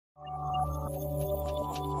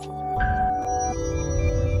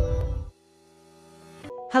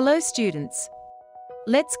Hello students.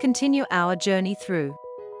 Let's continue our journey through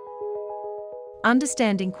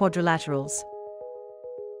understanding quadrilaterals.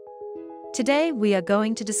 Today we are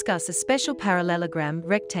going to discuss a special parallelogram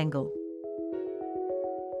rectangle.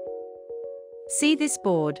 See this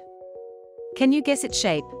board. Can you guess its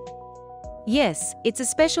shape? Yes, it's a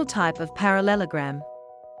special type of parallelogram.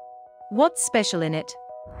 What's special in it?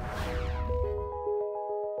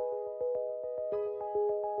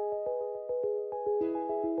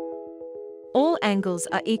 All angles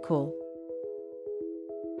are equal.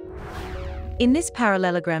 In this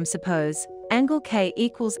parallelogram, suppose angle K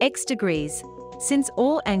equals x degrees. Since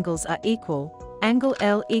all angles are equal, angle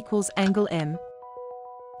L equals angle M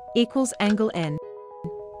equals angle N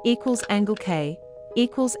equals angle K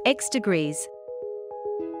equals x degrees.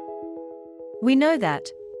 We know that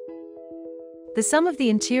the sum of the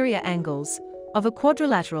interior angles of a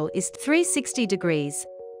quadrilateral is 360 degrees.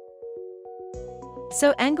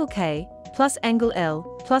 So angle K plus angle L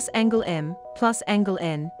plus angle M plus angle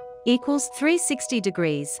N equals 360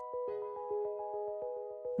 degrees.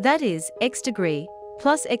 That is, x degree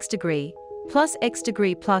plus x degree plus x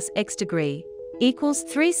degree plus x degree equals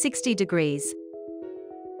 360 degrees.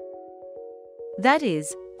 That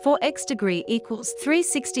is, 4x degree equals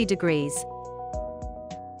 360 degrees.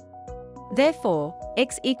 Therefore,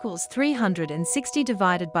 x equals 360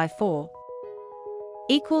 divided by 4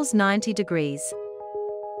 equals 90 degrees.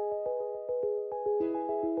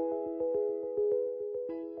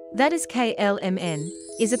 That is, KLMN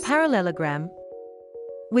is a parallelogram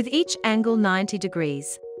with each angle 90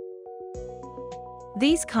 degrees.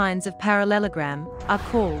 These kinds of parallelogram are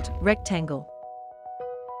called rectangle.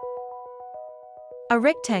 A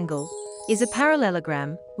rectangle is a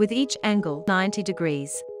parallelogram with each angle 90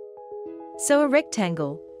 degrees. So a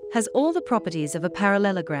rectangle has all the properties of a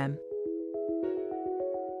parallelogram.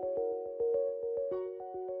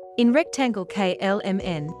 In rectangle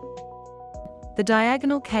KLMN, the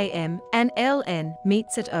diagonal KM and LN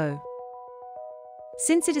meets at O.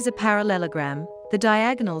 Since it is a parallelogram, the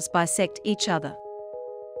diagonals bisect each other.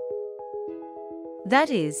 That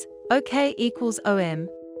is, OK equals OM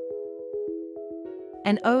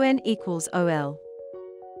and ON equals OL.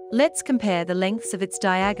 Let's compare the lengths of its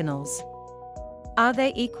diagonals. Are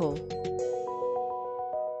they equal?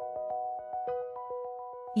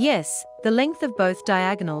 Yes, the length of both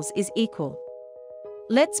diagonals is equal.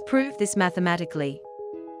 Let's prove this mathematically.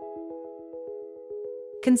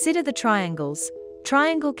 Consider the triangles,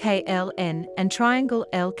 triangle KLN and triangle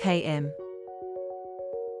LKM.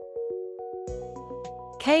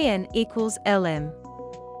 KN equals LM.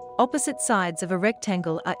 Opposite sides of a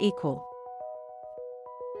rectangle are equal.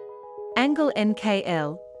 Angle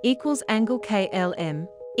NKL equals angle KLM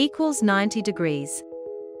equals 90 degrees.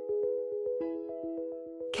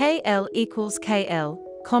 KL equals KL,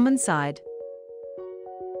 common side.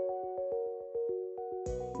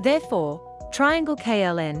 Therefore, triangle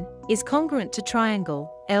KLN is congruent to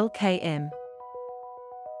triangle LKM.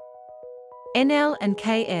 NL and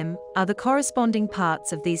KM are the corresponding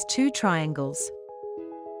parts of these two triangles.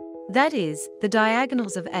 That is, the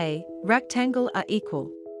diagonals of a rectangle are equal.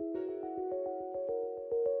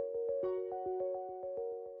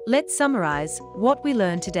 Let's summarize what we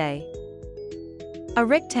learned today. A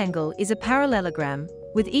rectangle is a parallelogram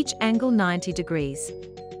with each angle 90 degrees.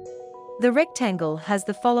 The rectangle has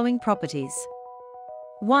the following properties.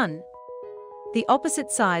 1. The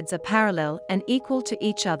opposite sides are parallel and equal to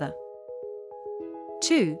each other.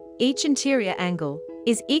 2. Each interior angle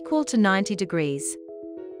is equal to 90 degrees.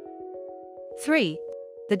 3.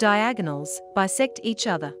 The diagonals bisect each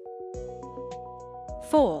other.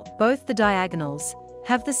 4. Both the diagonals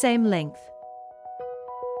have the same length.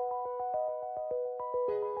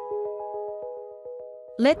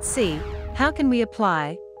 Let's see, how can we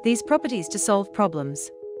apply these properties to solve problems?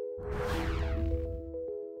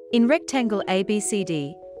 In rectangle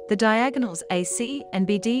ABCD, the diagonals AC and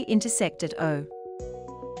BD intersect at O.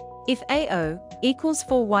 If AO equals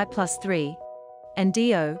 4y plus 3 and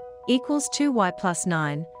DO equals 2y plus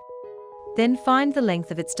 9, then find the length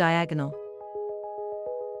of its diagonal.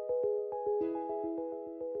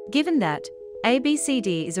 Given that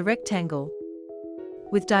ABCD is a rectangle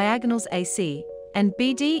with diagonals AC and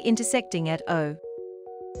BD intersecting at O,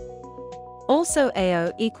 also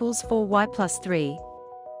AO equals 4y plus 3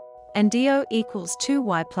 and DO equals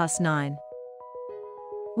 2y plus 9.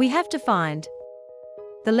 We have to find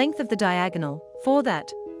the length of the diagonal. For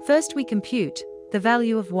that, first we compute the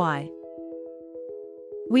value of y.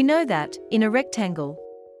 We know that, in a rectangle,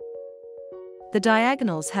 the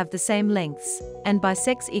diagonals have the same lengths and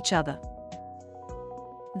bisects each other.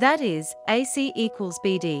 That is, AC equals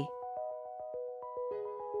BD.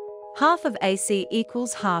 Half of AC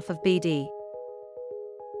equals half of BD.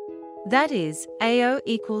 That is, AO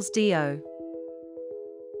equals DO.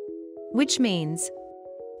 Which means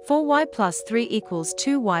 4y plus 3 equals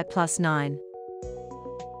 2y plus 9.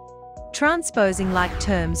 Transposing like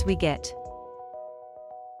terms, we get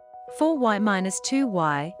 4y minus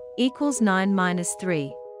 2y equals 9 minus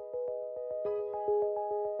 3.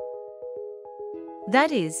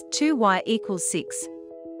 That is, 2y equals 6.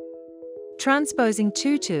 Transposing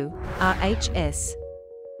 2 to RHS.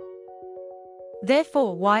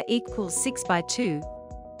 Therefore, y equals 6 by 2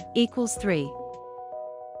 equals 3.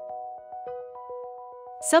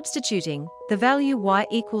 Substituting the value y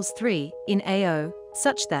equals 3 in AO,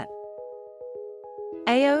 such that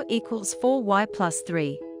AO equals 4y plus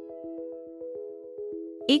 3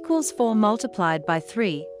 equals 4 multiplied by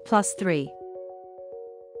 3 plus 3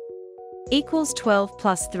 equals 12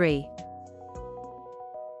 plus 3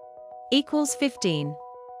 equals 15.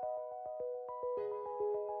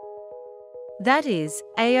 That is,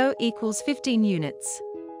 AO equals 15 units.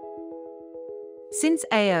 Since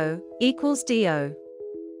AO equals DO,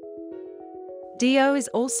 DO is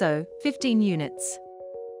also 15 units.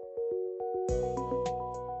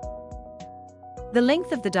 The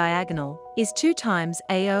length of the diagonal is 2 times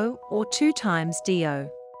AO or 2 times DO.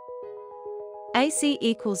 AC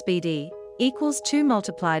equals BD equals 2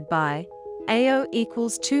 multiplied by AO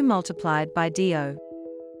equals 2 multiplied by DO.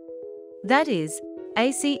 That is,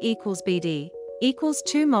 AC equals BD equals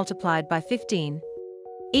 2 multiplied by 15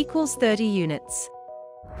 equals 30 units.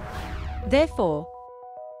 Therefore,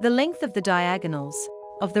 the length of the diagonals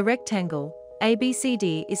of the rectangle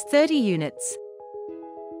ABCD is 30 units.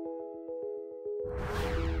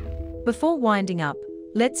 Before winding up,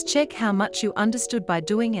 let's check how much you understood by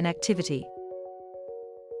doing an activity.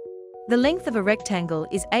 The length of a rectangle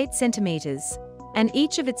is 8 centimeters, and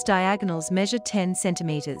each of its diagonals measure 10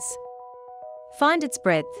 centimeters. Find its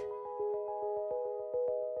breadth.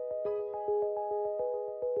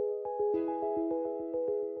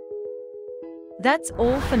 That's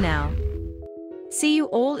all for now. See you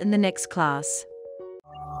all in the next class.